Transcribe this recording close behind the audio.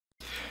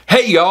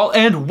Hey y'all,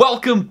 and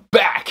welcome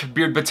back,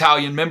 Beard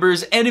Battalion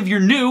members, and if you're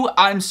new,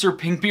 I'm Sir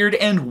Pinkbeard,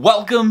 and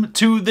welcome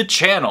to the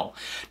channel.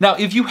 Now,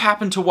 if you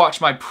happen to watch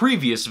my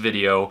previous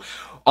video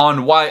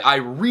on why I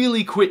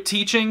really quit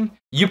teaching,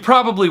 you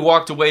probably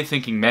walked away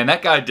thinking, man,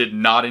 that guy did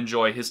not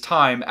enjoy his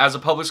time as a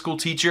public school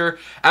teacher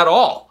at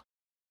all.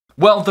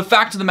 Well, the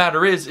fact of the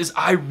matter is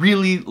I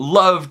really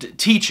loved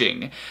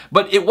teaching,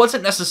 but it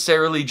wasn't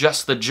necessarily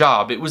just the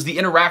job. It was the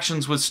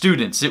interactions with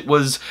students. It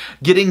was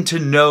getting to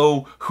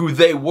know who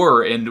they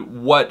were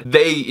and what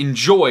they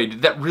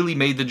enjoyed that really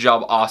made the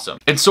job awesome.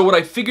 And so what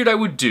I figured I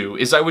would do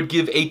is I would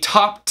give a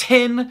top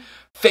 10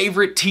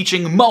 favorite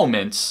teaching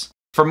moments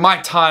from my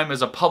time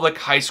as a public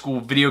high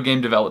school video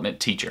game development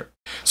teacher.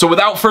 So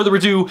without further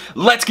ado,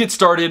 let's get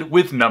started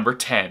with number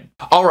 10.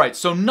 Alright,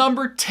 so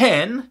number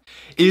 10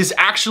 is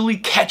actually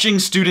catching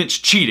students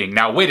cheating.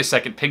 Now wait a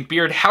second,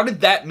 Pinkbeard, how did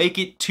that make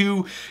it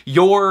to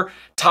your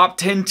top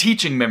 10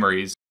 teaching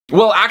memories?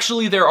 Well,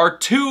 actually there are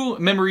two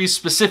memories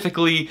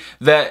specifically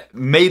that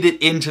made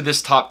it into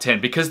this top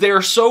 10 because they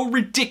are so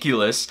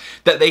ridiculous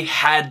that they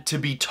had to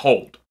be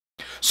told.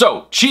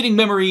 So, cheating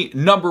memory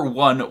number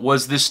 1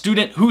 was this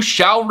student who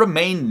shall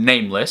remain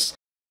nameless.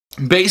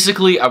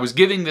 Basically, I was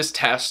giving this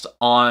test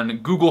on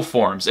Google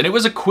Forms, and it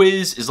was a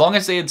quiz. As long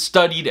as they had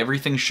studied,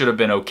 everything should have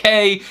been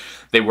okay.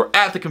 They were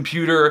at the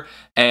computer,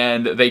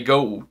 and they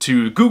go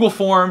to Google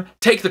Form,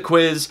 take the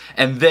quiz,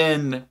 and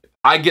then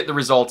I get the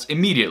results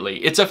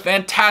immediately. It's a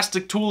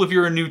fantastic tool if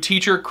you're a new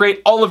teacher.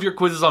 Create all of your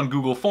quizzes on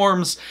Google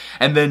Forms,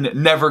 and then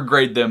never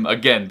grade them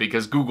again,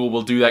 because Google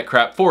will do that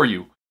crap for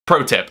you.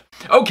 Pro tip.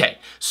 Okay,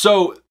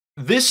 so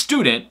this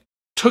student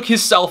took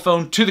his cell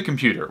phone to the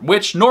computer,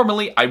 which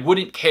normally I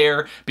wouldn't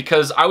care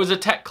because I was a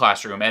tech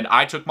classroom and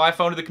I took my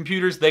phone to the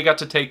computers, they got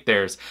to take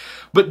theirs.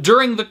 But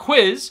during the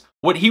quiz,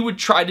 what he would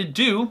try to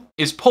do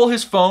is pull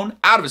his phone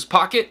out of his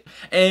pocket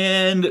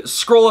and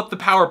scroll up the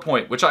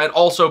PowerPoint, which I had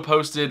also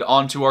posted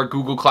onto our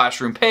Google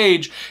Classroom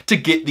page to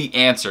get the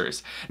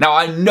answers. Now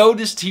I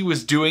noticed he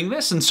was doing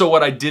this, and so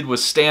what I did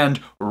was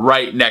stand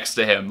right next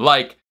to him,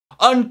 like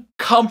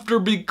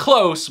uncomfortably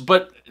close,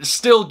 but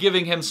still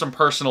giving him some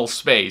personal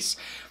space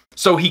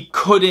so he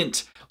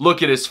couldn't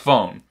look at his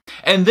phone.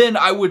 And then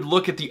I would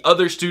look at the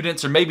other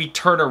students or maybe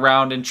turn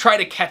around and try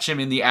to catch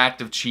him in the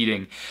act of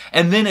cheating.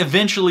 And then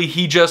eventually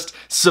he just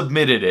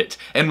submitted it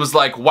and was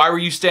like, why were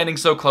you standing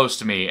so close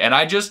to me? And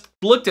I just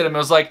looked at him and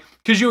was like,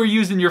 because you were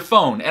using your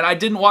phone and I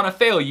didn't want to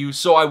fail you,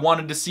 so I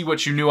wanted to see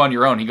what you knew on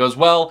your own. He goes,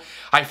 well,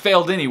 I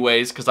failed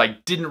anyways because I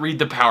didn't read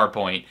the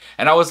PowerPoint.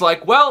 And I was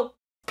like, well,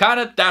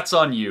 kinda, that's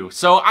on you.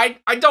 So I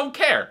don't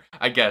care,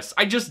 I guess.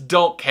 I just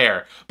don't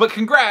care. But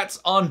congrats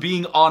on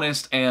being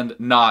honest and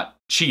not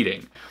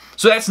cheating.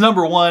 So that's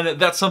number 1.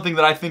 That's something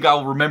that I think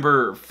I'll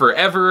remember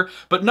forever.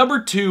 But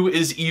number 2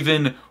 is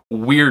even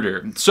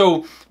weirder.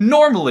 So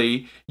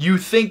normally you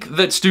think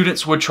that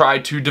students would try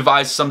to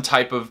devise some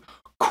type of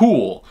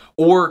cool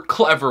or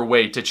clever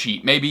way to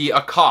cheat. Maybe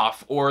a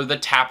cough or the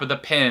tap of the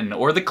pen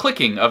or the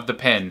clicking of the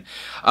pen.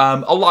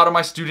 A lot of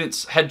my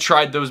students had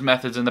tried those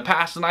methods in the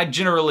past and I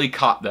generally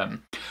caught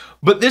them.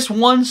 But this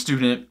one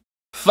student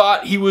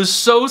thought he was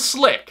so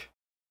slick,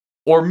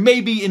 or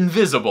maybe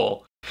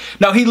invisible.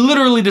 Now he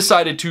literally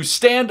decided to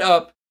stand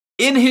up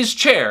in his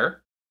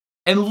chair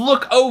and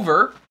look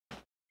over,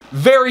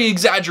 very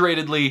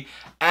exaggeratedly,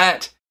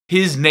 at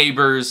his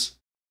neighbor's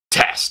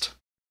test.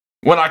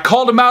 When I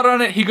called him out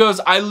on it, he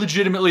goes, I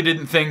legitimately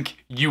didn't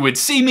think you would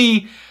see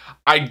me.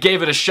 I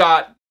gave it a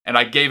shot, and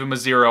I gave him a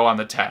 0 on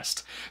the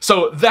test.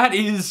 So that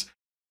is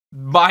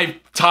my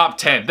top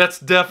 10. That's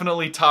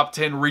definitely top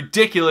 10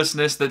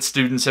 ridiculousness that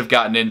students have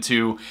gotten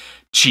into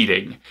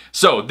cheating.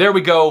 So there we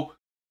go.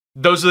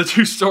 Those are the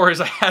 2 stories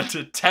I had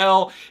to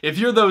tell. If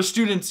you're those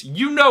students,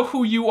 you know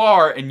who you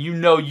are, and you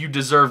know you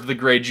deserve the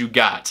grade you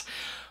got.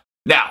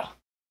 Now,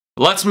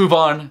 let's move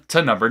on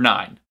to number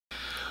 9.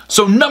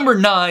 So number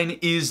 9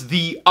 is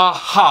the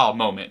aha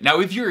moment.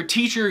 Now, if you're a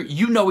teacher,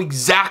 you know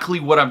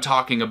exactly what I'm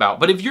talking about.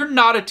 But if you're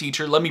not a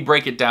teacher, let me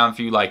break it down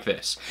for you like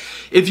this.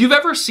 If you've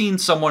ever seen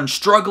someone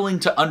struggling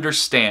to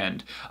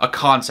understand a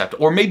concept,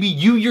 or maybe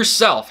you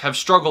yourself have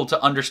struggled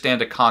to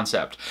understand a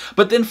concept,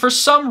 but then for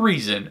some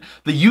reason,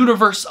 the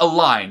universe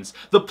aligns,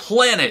 the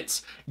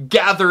planets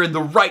gather in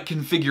the right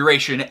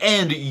configuration,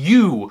 and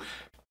you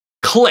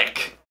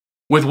click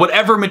with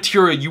whatever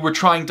material you were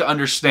trying to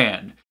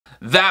understand,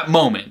 that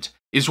moment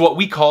is what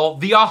we call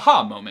the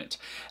aha moment.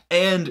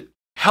 And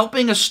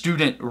helping a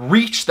student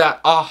reach that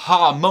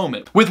aha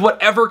moment with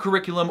whatever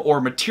curriculum or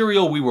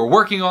material we were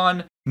working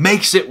on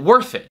makes it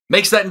worth it.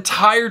 Makes that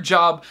entire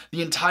job,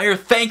 the entire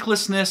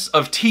thanklessness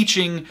of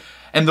teaching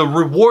and the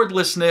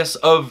rewardlessness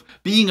of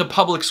being a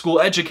public school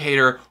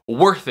educator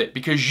worth it,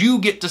 because you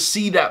get to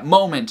see that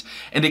moment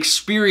and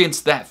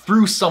experience that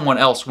through someone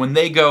else when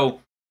they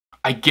go,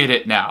 I get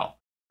it now.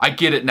 I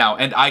get it now,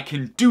 and I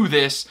can do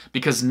this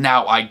because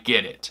now I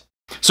get it.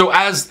 So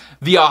as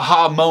the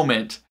aha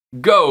moment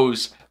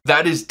goes,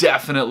 that is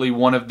definitely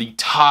one of the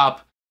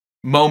top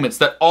moments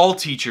that all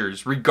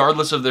teachers,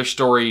 regardless of their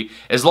story,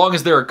 as long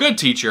as they're a good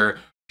teacher,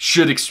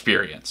 should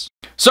experience.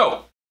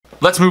 So,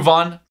 Let's move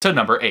on to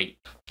number 8.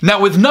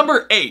 Now with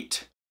number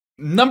 8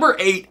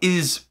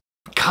 is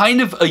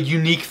kind of a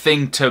unique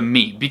thing to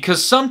me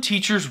because some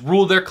teachers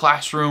rule their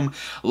classroom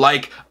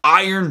like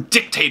iron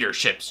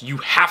dictatorships. You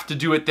have to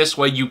do it this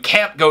way. You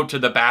can't go to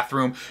the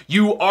bathroom.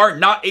 You are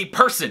not a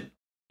person.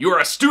 You are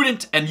a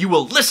student and you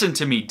will listen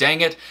to me,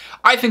 dang it.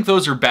 I think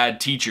those are bad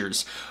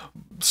teachers.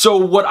 So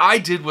what I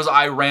did was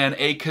I ran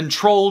a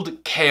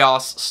controlled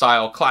chaos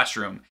style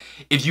classroom.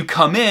 If you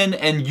come in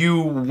and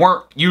you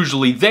weren't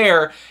usually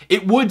there,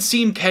 it would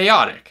seem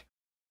chaotic.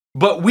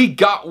 But we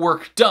got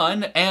work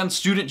done and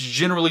students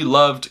generally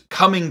loved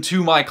coming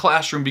to my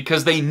classroom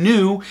because they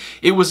knew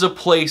it was a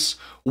place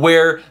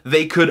where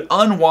they could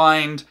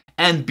unwind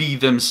and be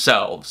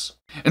themselves.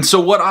 And so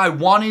what I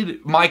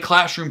wanted my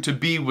classroom to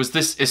be was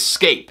this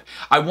escape.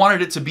 I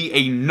wanted it to be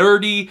a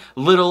nerdy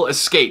little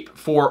escape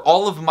for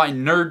all of my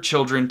nerd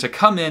children to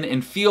come in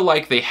and feel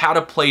like they had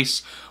a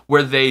place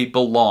where they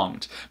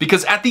belonged.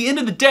 Because at the end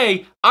of the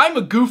day, I'm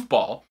a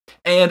goofball,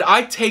 and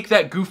I take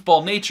that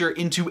goofball nature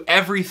into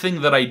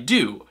everything that I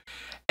do.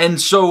 And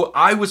so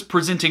I was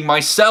presenting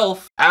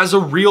myself as a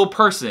real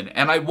person,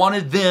 and I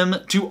wanted them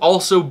to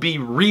also be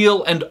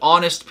real and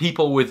honest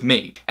people with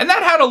me. And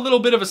that had a little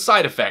bit of a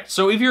side effect.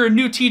 So if you're a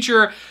new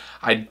teacher,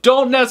 I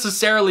don't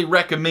necessarily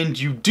recommend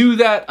you do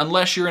that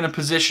unless you're in a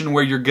position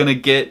where you're gonna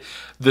get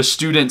the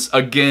students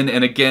again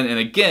and again and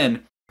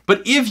again.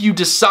 But if you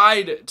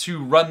decide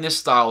to run this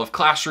style of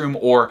classroom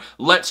or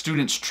let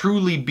students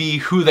truly be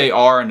who they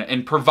are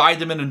and provide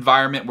them an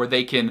environment where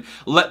they can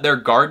let their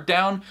guard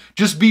down,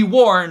 just be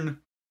warned,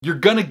 you're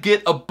gonna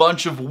get a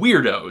bunch of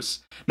weirdos.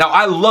 Now,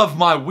 I love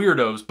my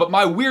weirdos, but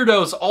my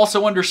weirdos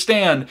also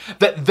understand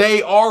that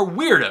they are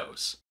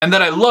weirdos and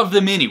that I love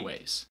them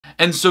anyways.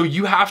 And so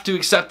you have to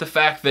accept the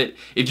fact that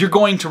if you're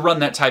going to run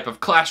that type of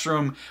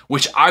classroom,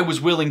 which I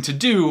was willing to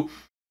do,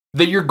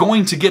 that you're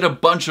going to get a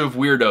bunch of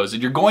weirdos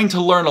and you're going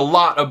to learn a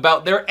lot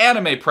about their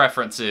anime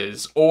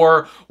preferences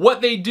or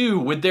what they do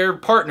with their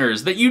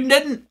partners that you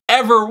didn't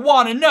ever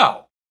want to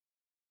know.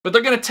 But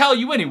they're going to tell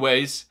you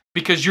anyways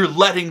because you're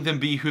letting them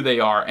be who they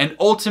are. And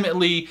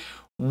ultimately,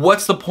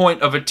 what's the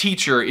point of a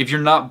teacher if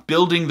you're not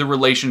building the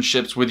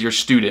relationships with your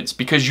students?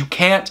 Because you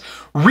can't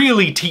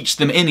really teach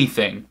them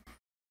anything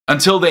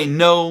until they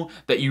know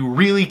that you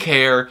really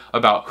care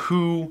about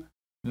who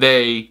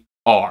they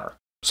are.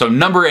 So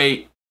number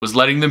 8 was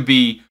letting them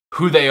be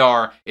who they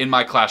are in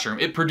my classroom.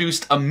 It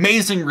produced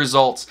amazing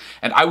results,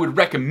 and I would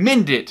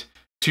recommend it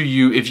to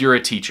you if you're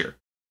a teacher.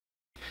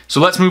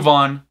 So let's move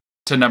on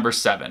to number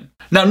 7.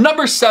 Now,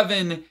 number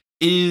 7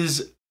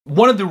 is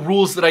one of the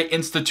rules that I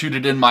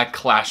instituted in my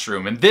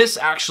classroom, and this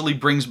actually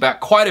brings back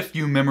quite a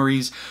few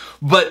memories,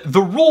 but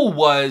the rule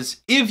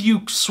was if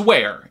you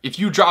swear, if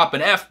you drop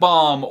an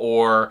F-bomb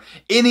or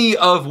any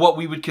of what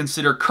we would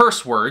consider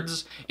curse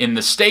words in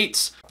the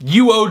States,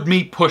 you owed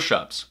me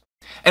push-ups.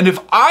 And if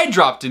I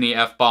dropped any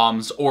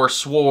F-bombs or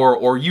swore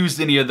or used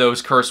any of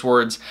those curse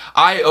words,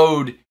 I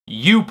owed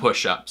you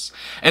push-ups.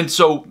 And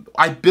so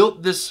I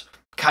built this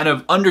kind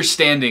of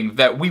understanding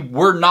that we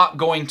were not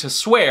going to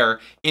swear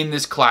in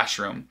this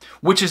classroom,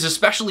 which is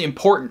especially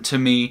important to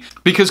me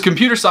because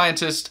computer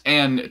scientists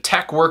and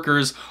tech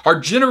workers are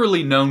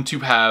generally known to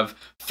have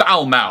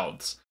foul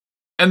mouths.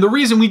 And the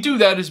reason we do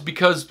that is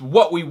because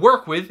what we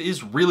work with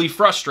is really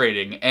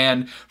frustrating,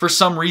 and for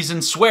some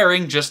reason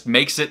swearing just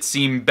makes it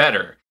seem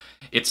better.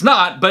 It's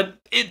not, but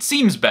it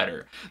seems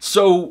better.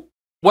 So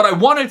what I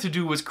wanted to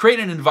do was create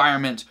an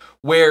environment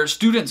where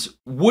students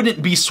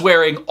wouldn't be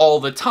swearing all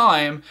the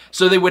time,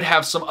 so they would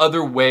have some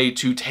other way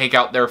to take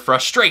out their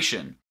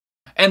frustration.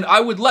 And I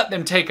would let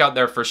them take out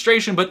their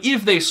frustration, but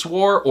if they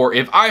swore or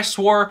if I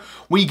swore,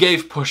 we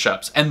gave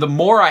push-ups. And the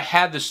more I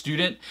had the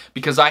student,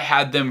 because I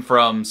had them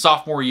from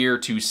sophomore year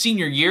to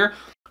senior year,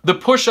 the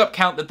push-up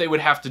count that they would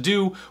have to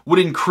do would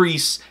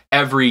increase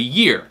every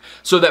year.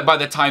 So that by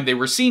the time they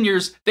were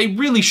seniors, they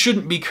really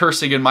shouldn't be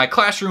cursing in my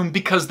classroom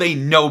because they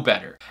know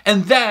better.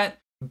 And that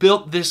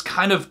built this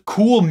kind of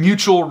cool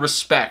mutual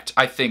respect,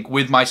 I think,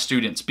 with my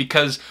students.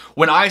 Because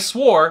when I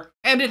swore,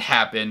 and it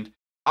happened,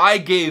 I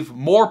gave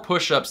more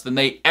push-ups than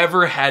they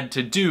ever had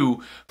to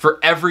do for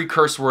every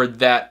curse word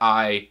that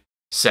I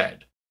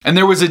said. And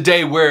there was a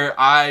day where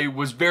I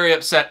was very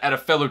upset at a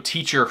fellow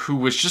teacher who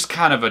was just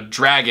kind of a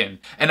dragon,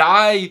 and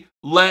I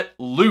let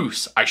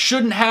loose. I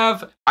shouldn't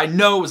have. I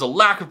know it was a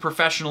lack of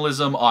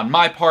professionalism on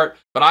my part,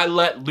 but I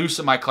let loose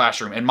in my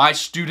classroom, and my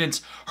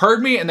students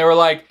heard me, and they were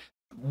like,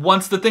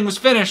 once the thing was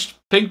finished,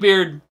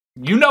 Pinkbeard,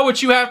 you know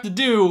what you have to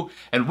do,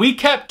 and we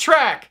kept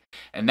track.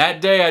 And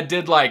that day I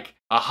did like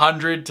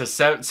 100 to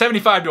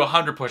 75 to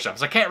 100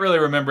 push-ups. I can't really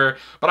remember,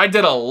 but I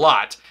did a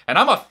lot. And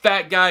I'm a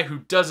fat guy who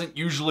doesn't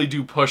usually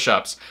do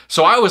push-ups.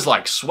 So I was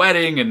like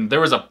sweating, and there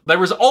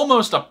was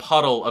almost a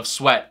puddle of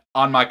sweat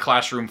on my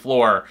classroom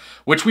floor,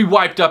 which we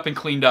wiped up and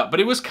cleaned up, but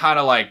it was kind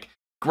of like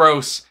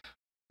gross.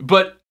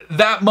 But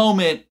that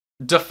moment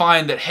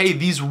defined that, hey,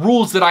 these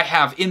rules that I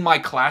have in my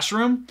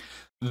classroom,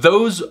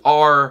 those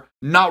are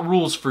not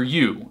rules for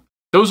you.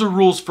 Those are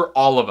rules for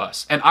all of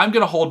us, and I'm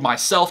going to hold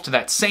myself to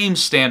that same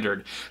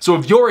standard. So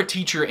if you're a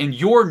teacher and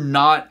you're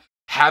not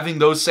having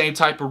those same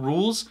type of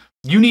rules,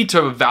 you need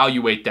to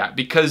evaluate that,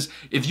 because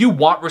if you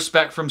want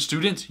respect from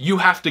students, you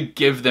have to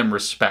give them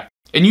respect.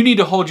 And you need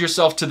to hold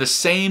yourself to the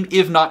same,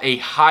 if not a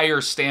higher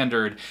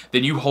standard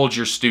than you hold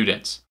your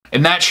students.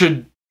 And that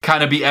should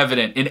kind of be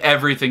evident in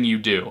everything you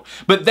do.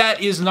 But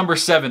that is number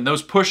 7.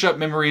 Those push-up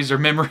memories are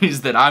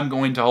memories that I'm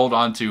going to hold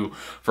on to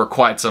for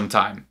quite some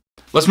time.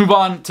 Let's move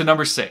on to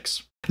number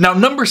 6. Now,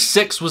 number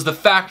 6 was the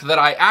fact that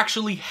I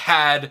actually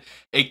had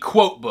a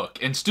quote book,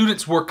 and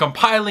students were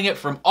compiling it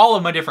from all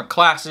of my different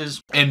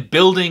classes and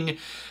building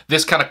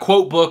this kind of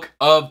quote book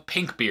of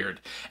Pinkbeard.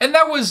 And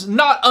that was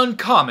not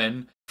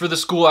uncommon for the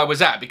school I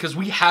was at, because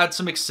we had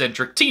some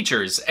eccentric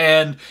teachers.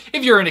 And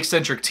if you're an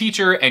eccentric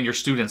teacher and your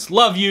students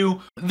love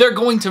you, they're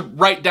going to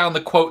write down the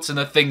quotes and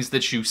the things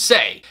that you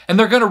say. And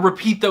they're going to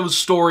repeat those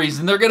stories,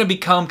 and they're going to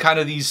become kind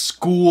of these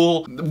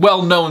school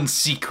well-known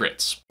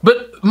secrets.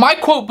 But my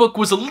quote book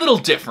was a little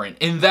different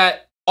in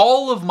that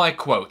all of my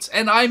quotes,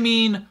 and I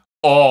mean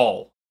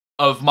all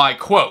of my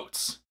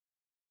quotes,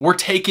 were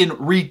taken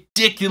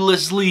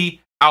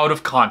ridiculously out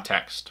of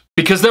context.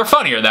 Because they're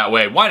funnier that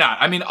way. Why not?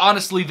 I mean,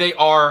 honestly, they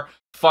are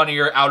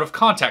funnier out of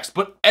context,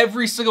 but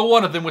every single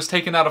one of them was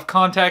taken out of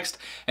context,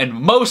 and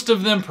most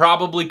of them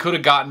probably could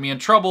have gotten me in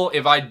trouble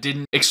if I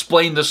didn't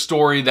explain the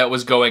story that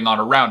was going on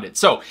around it.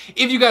 So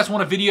if you guys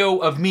want a video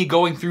of me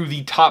going through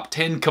the top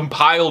 10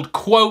 compiled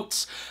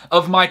quotes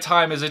of my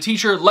time as a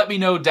teacher, let me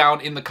know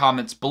down in the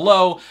comments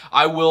below.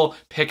 I will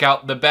pick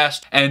out the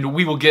best, and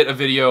we will get a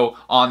video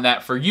on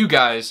that for you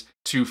guys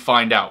to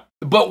find out.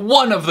 But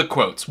one of the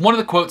quotes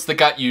that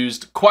got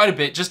used quite a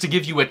bit, just to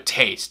give you a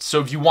taste, so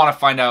if you want to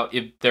find out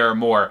if there are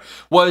more,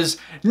 was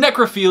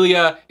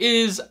necrophilia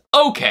is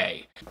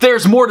okay.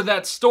 There's more to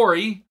that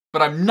story,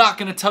 but I'm not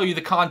going to tell you the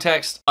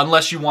context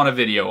unless you want a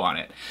video on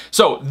it.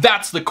 So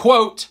that's the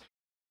quote.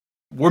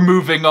 We're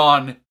moving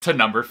on to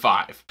number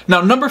 5.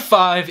 Now, number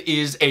 5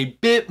 is a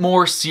bit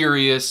more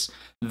serious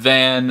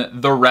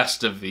than the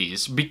rest of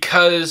these,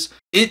 because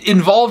it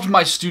involved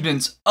my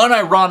students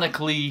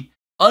unironically,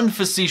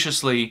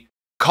 unfacetiously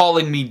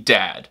calling me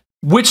dad.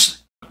 Which,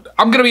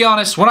 I'm gonna be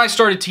honest, when I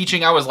started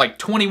teaching, I was like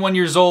 21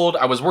 years old.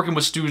 I was working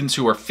with students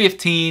who were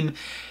 15.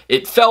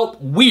 It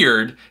felt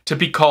weird to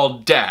be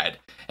called dad.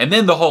 And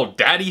then the whole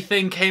daddy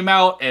thing came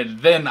out, and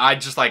then I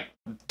just like,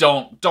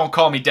 don't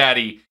call me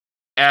daddy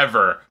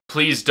ever.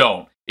 Please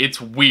don't. It's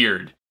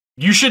weird.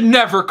 You should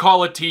never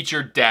call a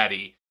teacher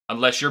daddy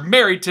unless you're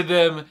married to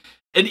them.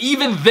 And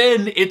even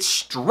then, it's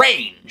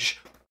strange.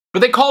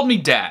 But they called me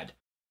dad.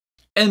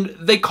 And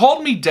they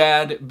called me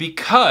dad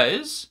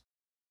because,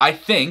 I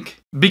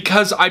think,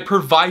 because I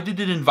provided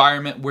an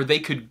environment where they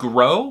could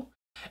grow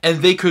and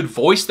they could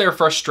voice their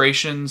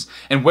frustrations,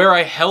 and where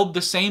I held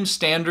the same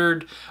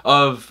standard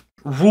of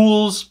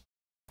rules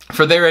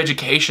for their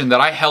education that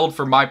I held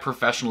for my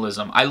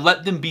professionalism. I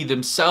let them be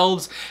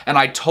themselves, and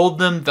I told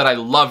them that I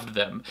loved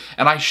them,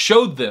 and I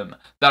showed them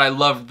that I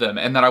loved them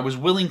and that I was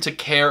willing to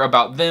care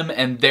about them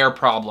and their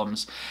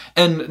problems.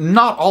 And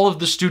not all of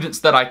the students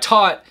that I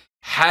taught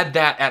had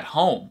that at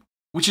home,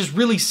 which is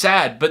really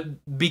sad, but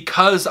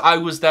because I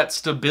was that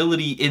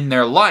stability in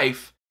their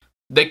life,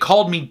 they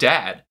called me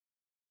dad.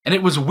 And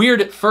it was weird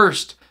at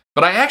first,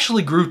 but I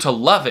actually grew to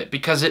love it,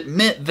 because it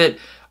meant that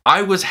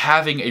I was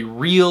having a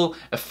real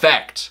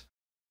effect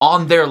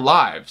on their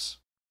lives.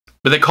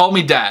 But they called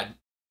me dad,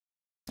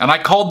 and I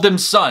called them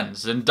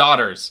sons and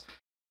daughters.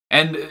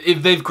 And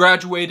if they've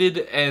graduated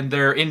and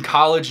they're in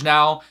college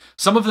now,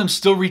 some of them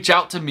still reach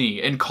out to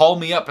me and call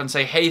me up and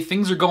say, hey,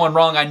 things are going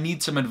wrong. I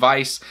need some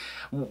advice.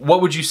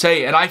 What would you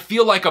say? And I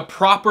feel like a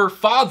proper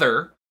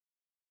father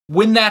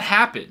when that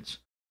happens.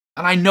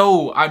 And I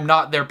know I'm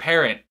not their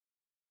parent,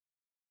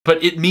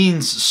 but it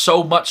means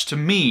so much to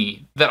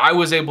me that I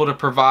was able to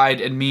provide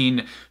and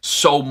mean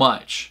so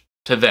much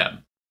to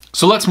them.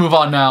 So let's move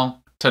on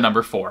now to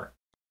number 4.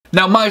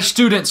 Now, my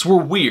students were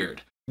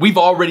weird. We've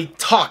already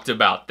talked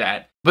about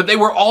that. But they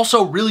were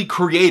also really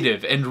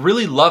creative and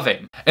really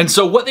loving. And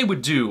so what they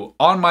would do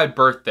on my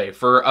birthday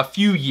for a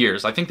few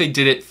years, I think they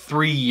did it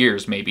 3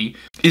 years maybe,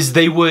 is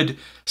they would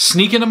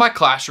sneak into my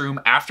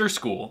classroom after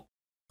school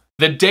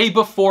the day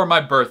before my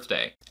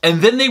birthday.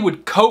 And then they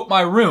would coat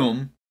my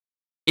room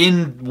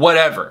in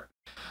whatever.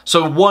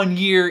 So one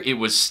year it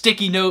was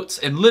sticky notes,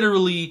 and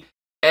literally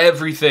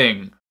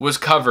everything was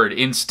covered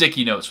in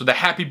sticky notes with a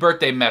happy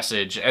birthday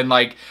message. And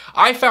like,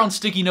 I found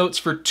sticky notes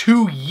for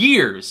 2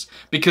 years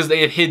because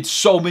they had hid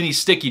so many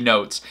sticky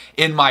notes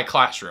in my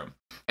classroom.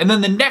 And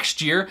then the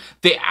next year,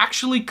 they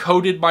actually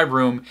coated my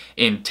room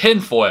in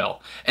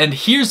tinfoil. And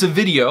here's a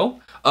video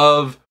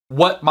of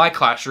what my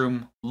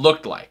classroom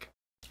looked like.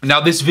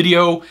 Now, this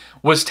video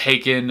was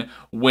taken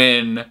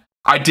when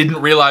I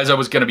didn't realize I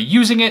was going to be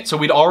using it, so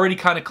we'd already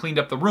kind of cleaned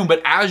up the room.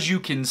 But as you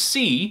can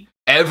see,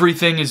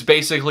 everything is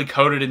basically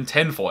coated in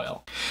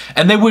tinfoil.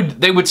 And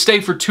they would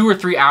stay for 2 or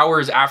 3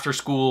 hours after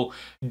school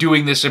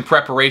doing this in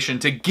preparation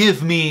to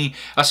give me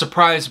a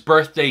surprise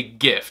birthday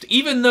gift.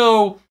 Even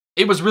though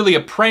it was really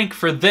a prank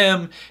for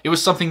them, it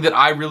was something that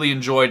I really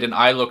enjoyed and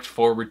I looked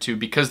forward to,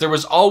 because there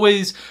was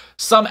always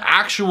some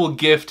actual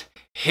gift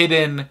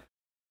hidden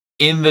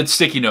in the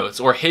sticky notes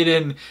or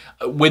hidden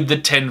with the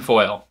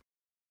tinfoil.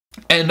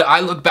 And I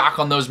look back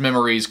on those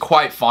memories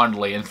quite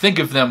fondly and think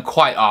of them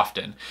quite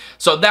often.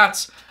 So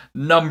that's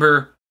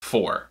number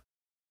 4.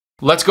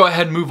 Let's go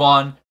ahead and move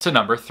on to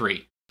number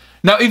 3.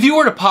 Now, if you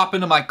were to pop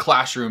into my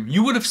classroom,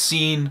 you would have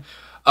seen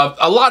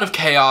a lot of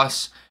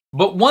chaos,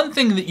 but one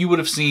thing that you would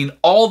have seen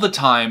all the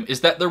time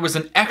is that there was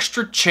an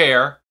extra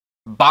chair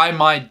by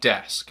my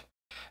desk.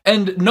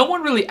 And no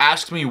one really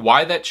asked me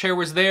why that chair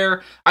was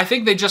there. I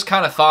think they just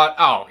kind of thought,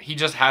 oh, he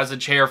just has a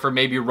chair for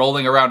maybe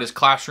rolling around his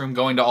classroom,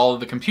 going to all of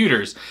the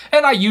computers.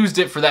 And I used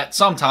it for that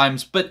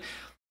sometimes, but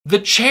the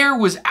chair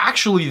was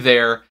actually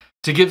there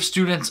to give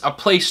students a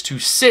place to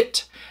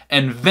sit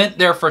and vent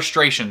their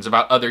frustrations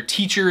about other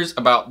teachers,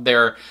 about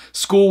their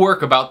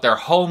schoolwork, about their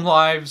home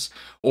lives,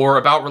 or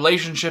about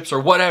relationships or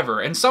whatever.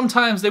 And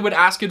sometimes they would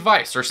ask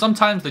advice, or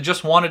sometimes they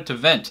just wanted to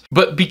vent.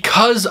 But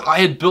because I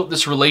had built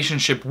this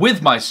relationship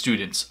with my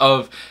students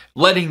of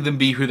letting them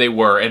be who they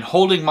were and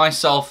holding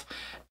myself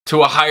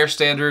to a higher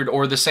standard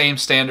or the same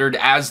standard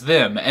as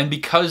them, and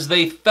because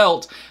they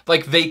felt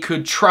like they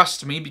could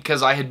trust me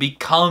because I had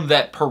become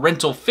that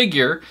parental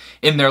figure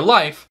in their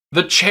life,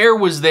 the chair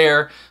was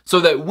there so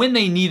that when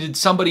they needed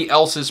somebody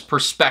else's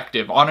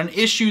perspective on an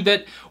issue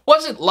that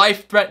wasn't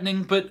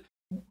life-threatening, but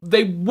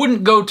they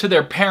wouldn't go to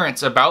their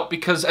parents about,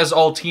 because as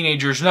all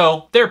teenagers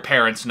know, their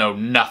parents know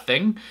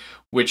nothing,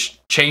 which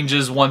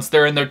changes once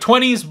they're in their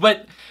 20s,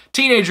 but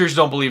teenagers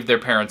don't believe their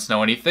parents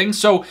know anything,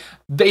 so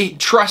they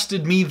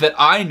trusted me that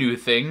I knew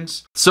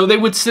things. So they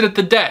would sit at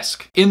the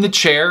desk, in the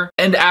chair,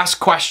 and ask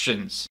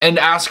questions, and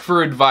ask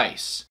for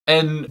advice,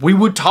 and we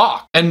would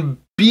talk. And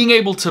being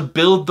able to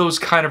build those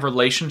kind of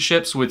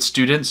relationships with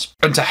students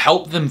and to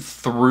help them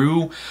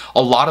through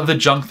a lot of the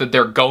junk that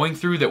they're going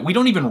through that we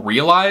don't even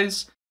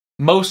realize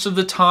most of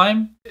the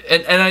time,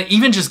 and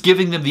even just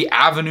giving them the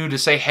avenue to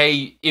say,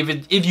 hey,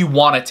 if you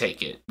want to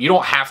take it, you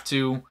don't have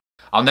to,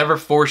 I'll never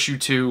force you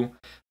to,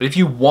 but if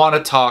you want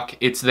to talk,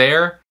 it's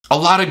there. A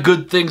lot of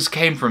good things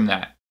came from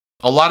that.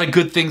 A lot of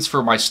good things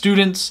for my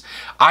students.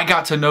 I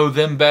got to know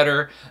them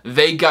better.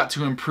 They got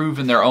to improve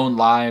in their own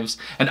lives.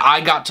 And I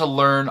got to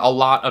learn a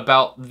lot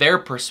about their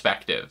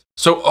perspective.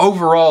 So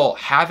overall,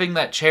 having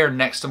that chair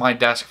next to my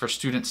desk for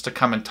students to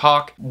come and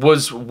talk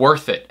was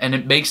worth it. And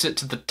it makes it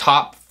to the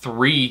top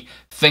 3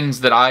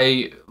 things that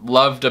I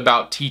loved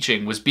about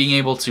teaching, was being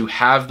able to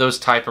have those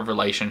type of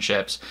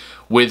relationships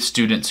with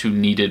students who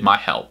needed my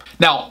help.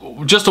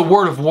 Now, just a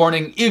word of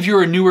warning, if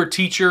you're a newer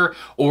teacher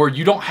or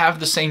you don't have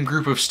the same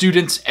group of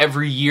students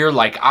every year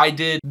like I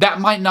did, that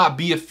might not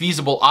be a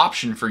feasible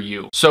option for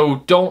you. So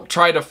don't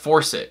try to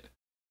force it.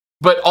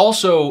 But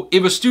also,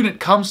 if a student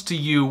comes to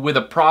you with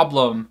a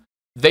problem,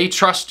 they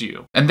trust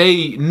you and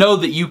they know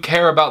that you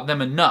care about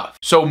them enough.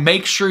 So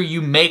make sure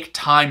you make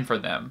time for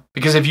them,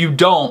 because if you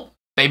don't,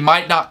 they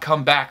might not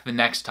come back the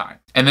next time.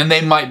 And then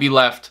they might be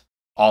left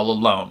all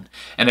alone.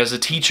 And as a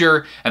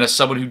teacher and as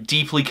someone who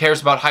deeply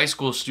cares about high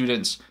school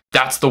students,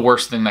 that's the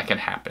worst thing that can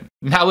happen.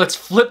 Now let's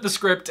flip the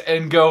script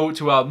and go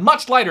to a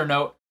much lighter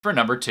note for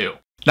number 2.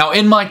 Now,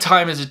 in my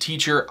time as a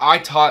teacher, I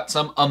taught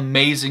some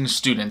amazing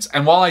students,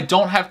 and while I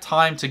don't have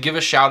time to give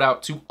a shout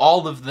out to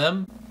all of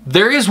them,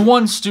 there is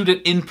one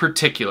student in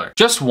particular,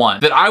 just one,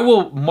 that I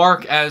will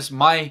mark as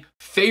my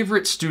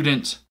favorite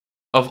student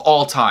of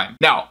all time.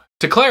 Now,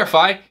 to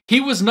clarify, he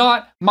was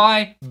not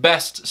my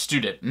best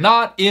student,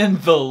 not in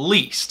the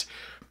least.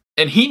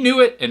 And he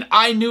knew it, and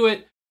I knew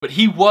it, but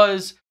he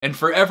was, and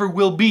forever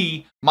will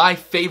be, my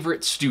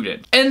favorite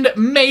student. And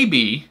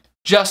maybe,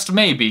 just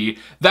maybe,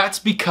 that's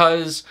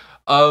because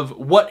of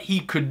what he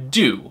could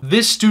do.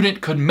 This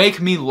student could make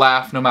me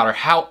laugh no matter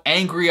how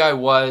angry I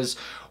was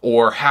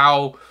or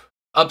how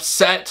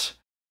upset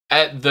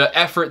at the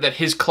effort that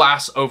his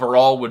class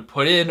overall would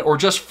put in, or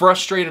just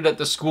frustrated at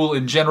the school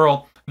in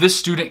general. This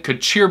student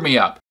could cheer me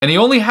up, and he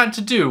only had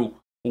to do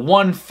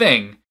one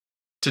thing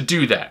to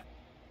do that.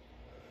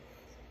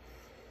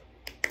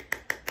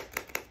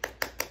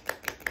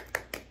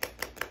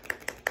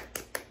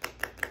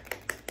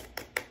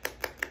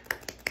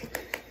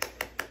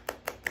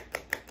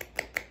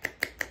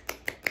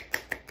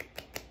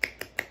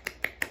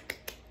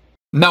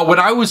 Now, when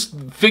I was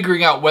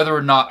figuring out whether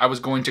or not I was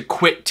going to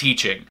quit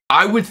teaching,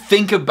 I would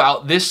think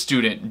about this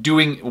student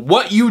doing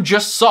what you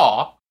just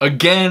saw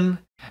again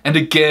and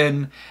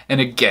again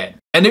and again.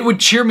 And it would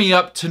cheer me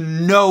up to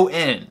no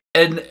end.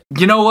 And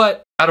you know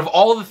what? Out of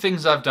all the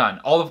things I've done,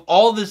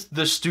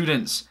 the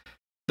students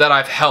that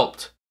I've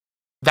helped,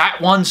 that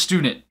one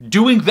student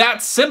doing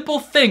that simple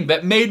thing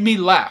that made me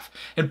laugh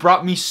and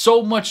brought me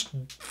so much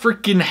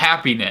freaking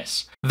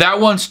happiness, that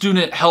one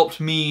student helped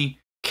me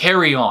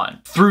carry on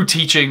through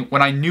teaching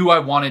when I knew I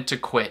wanted to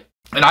quit.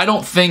 And I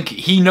don't think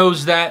he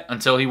knows that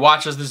until he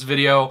watches this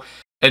video,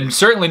 and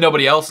certainly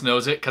nobody else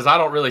knows it because I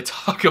don't really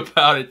talk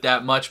about it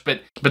that much,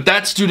 but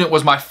that student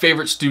was my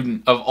favorite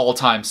student of all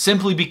time,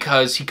 simply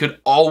because he could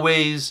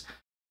always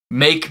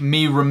make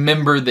me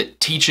remember that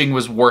teaching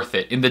was worth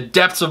it. In the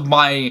depths of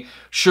my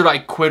should I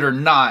quit or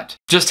not,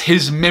 just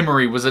his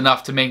memory was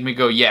enough to make me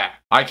go, yeah,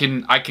 I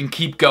can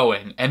keep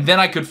going. And then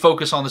I could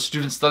focus on the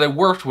students that I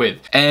worked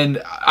with.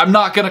 And I'm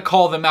not gonna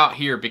call them out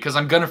here because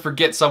I'm gonna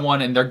forget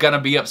someone and they're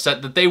gonna be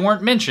upset that they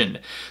weren't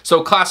mentioned.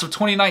 So class of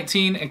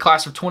 2019 and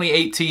class of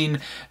 2018,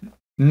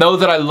 know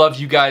that I love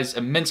you guys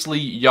immensely.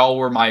 Y'all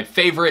were my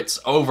favorites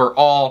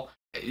overall.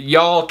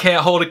 Y'all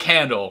can't hold a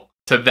candle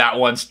to that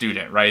one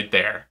student right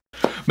there.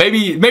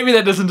 Maybe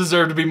that doesn't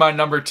deserve to be my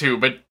number 2,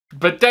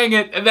 but dang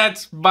it,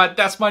 that's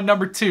my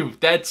number 2.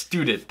 That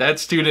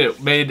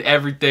student made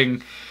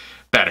everything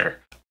better,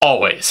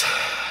 always.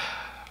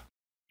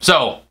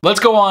 So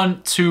let's go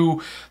on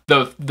to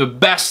the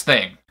best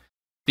thing,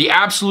 the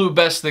absolute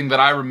best thing that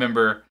I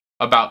remember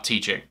about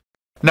teaching.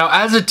 Now,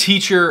 as a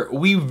teacher,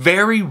 we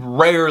very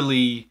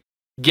rarely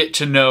get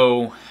to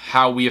know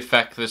how we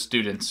affect the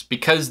students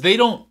because they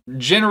don't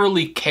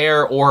generally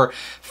care or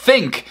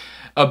think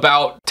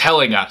about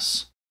telling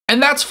us.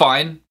 And that's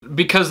fine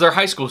because they're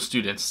high school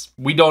students.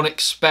 We don't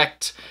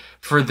expect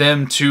for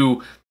them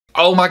to,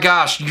 oh my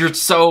gosh, you're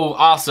so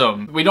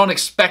awesome. We don't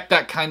expect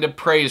that kind of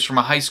praise from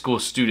a high school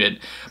student.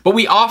 But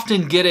we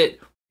often get it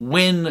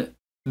when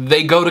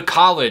they go to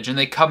college and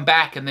they come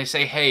back and they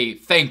say, hey,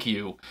 thank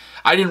you.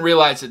 I didn't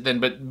realize it then,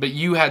 but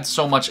you had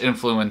so much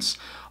influence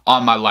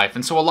on my life.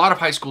 And so a lot of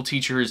high school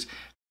teachers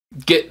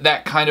get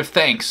that kind of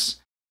thanks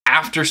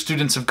after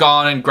students have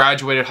gone and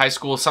graduated high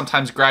school,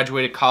 sometimes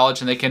graduated college,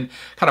 and they can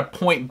kind of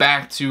point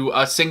back to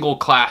a single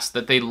class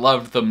that they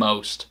loved the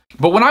most.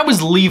 But when I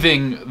was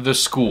leaving the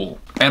school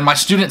and my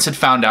students had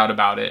found out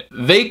about it,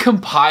 they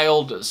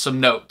compiled some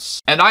notes.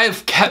 And I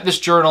have kept this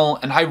journal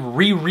and I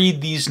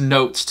reread these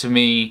notes to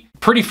me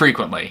pretty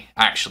frequently,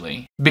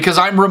 actually, because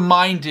I'm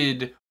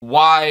reminded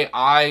why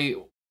I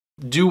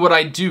do what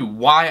I do,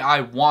 why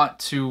I want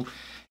to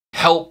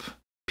help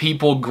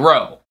people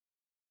grow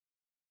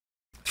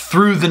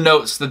through the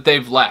notes that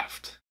they've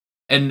left.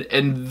 And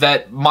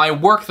that my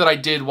work that I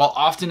did, while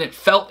often it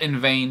felt in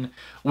vain,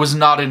 was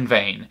not in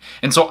vain.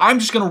 And so I'm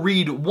just going to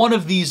read one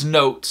of these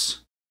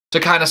notes to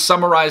kind of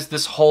summarize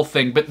this whole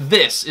thing. But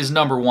this is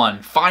number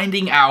 1,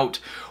 finding out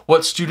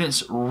what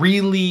students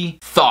really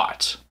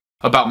thought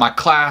about my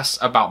class,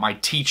 about my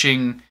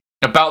teaching,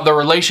 about the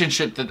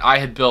relationship that I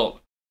had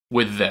built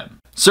with them.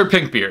 Sir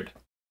Pinkbeard,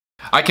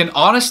 I can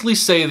honestly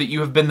say that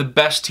you have been the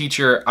best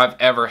teacher I've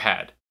ever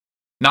had.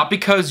 Not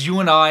because you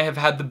and I have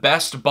had the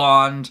best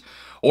bond,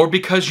 or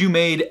because you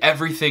made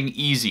everything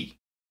easy.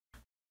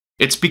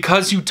 It's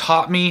because you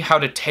taught me how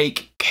to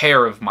take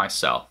care of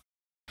myself.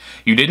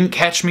 You didn't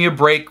catch me a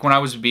break when I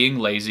was being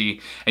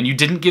lazy, and you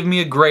didn't give me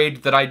a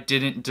grade that I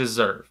didn't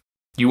deserve.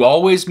 You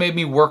always made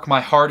me work my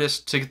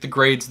hardest to get the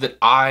grades that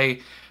I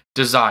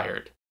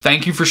desired.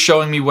 Thank you for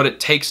showing me what it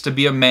takes to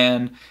be a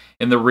man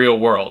in the real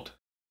world.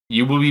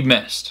 You will be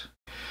missed.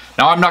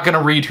 Now, I'm not going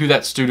to read who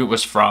that student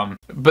was from,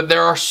 but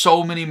there are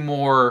so many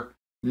more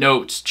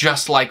notes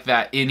just like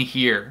that in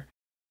here,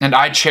 and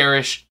I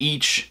cherish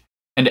each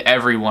and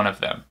every one of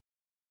them.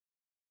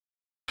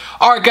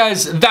 Alright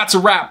guys, that's a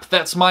wrap.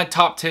 That's my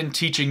top 10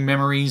 teaching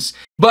memories.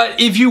 But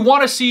if you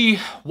want to see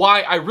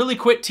why I really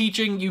quit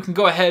teaching, you can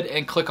go ahead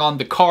and click on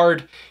the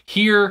card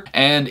here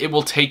and it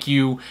will take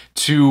you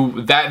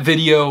to that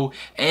video.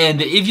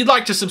 And if you'd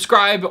like to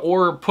subscribe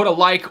or put a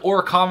like or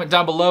a comment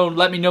down below and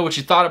let me know what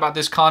you thought about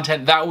this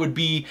content, that would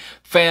be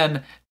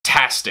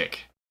fantastic.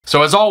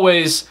 So as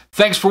always,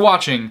 thanks for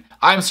watching.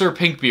 I'm Sir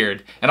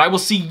Pinkbeard and I will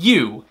see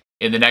you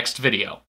in the next video.